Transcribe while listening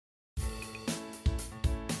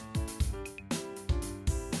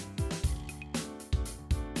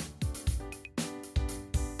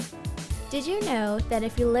Did you know that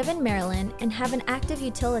if you live in Maryland and have an active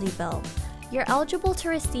utility bill, you're eligible to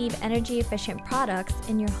receive energy-efficient products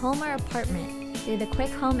in your home or apartment through the Quick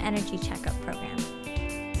Home Energy Checkup program?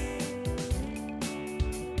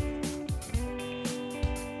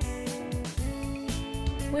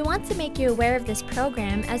 We want to make you aware of this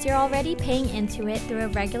program as you're already paying into it through a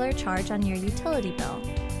regular charge on your utility bill.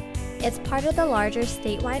 It's part of the larger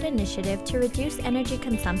statewide initiative to reduce energy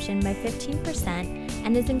consumption by 15%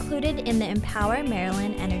 and is included in the Empower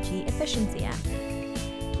Maryland Energy Efficiency Act.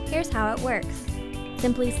 Here's how it works.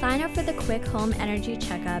 Simply sign up for the Quick Home Energy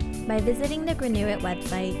Checkup by visiting the greeNEWit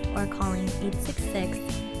website or calling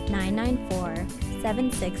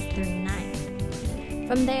 866-994-7639.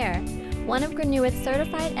 From there, one of greeNEWit's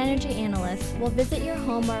certified energy analysts will visit your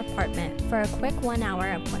home or apartment for a quick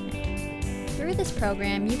 1-hour appointment. Through this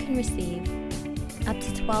program, you can receive up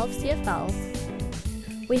to 12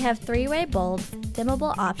 CFLs. We have 3-way bulbs,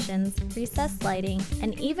 dimmable options, recessed lighting,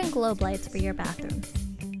 and even globe lights for your bathrooms.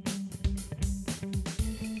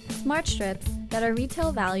 Smart strips that are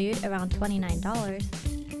retail valued around $29.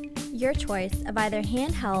 Your choice of either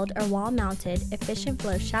handheld or wall-mounted efficient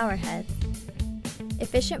flow shower heads,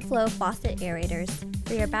 efficient flow faucet aerators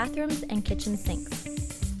for your bathrooms and kitchen sinks,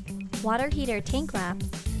 water heater tank wraps,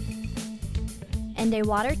 and a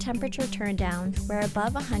water temperature turn down where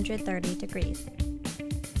above 130 degrees.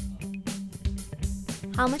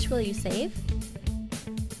 How much will you save?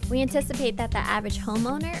 We anticipate that the average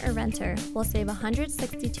homeowner or renter will save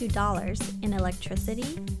 $162 in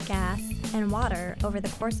electricity, gas, and water over the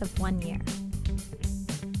course of 1 year.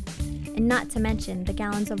 And not to mention the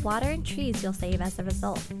gallons of water and trees you'll save as a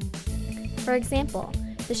result. For example,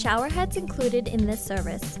 the shower heads included in this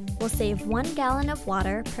service will save 1 gallon of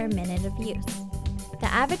water per minute of use.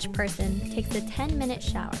 The average person takes a 10-minute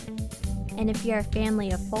shower, and if you're a family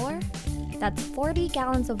of 4, that's 40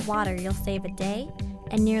 gallons of water you'll save a day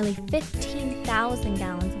and nearly 15,000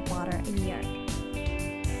 gallons of water a year.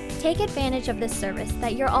 Take advantage of this service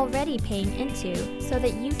that you're already paying into so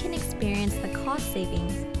that you can experience the cost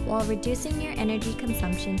savings while reducing your energy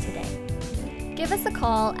consumption today. Give us a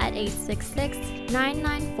call at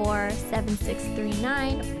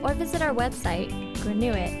 866-994-7639 or visit our website,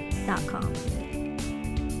 greeNEWit.com.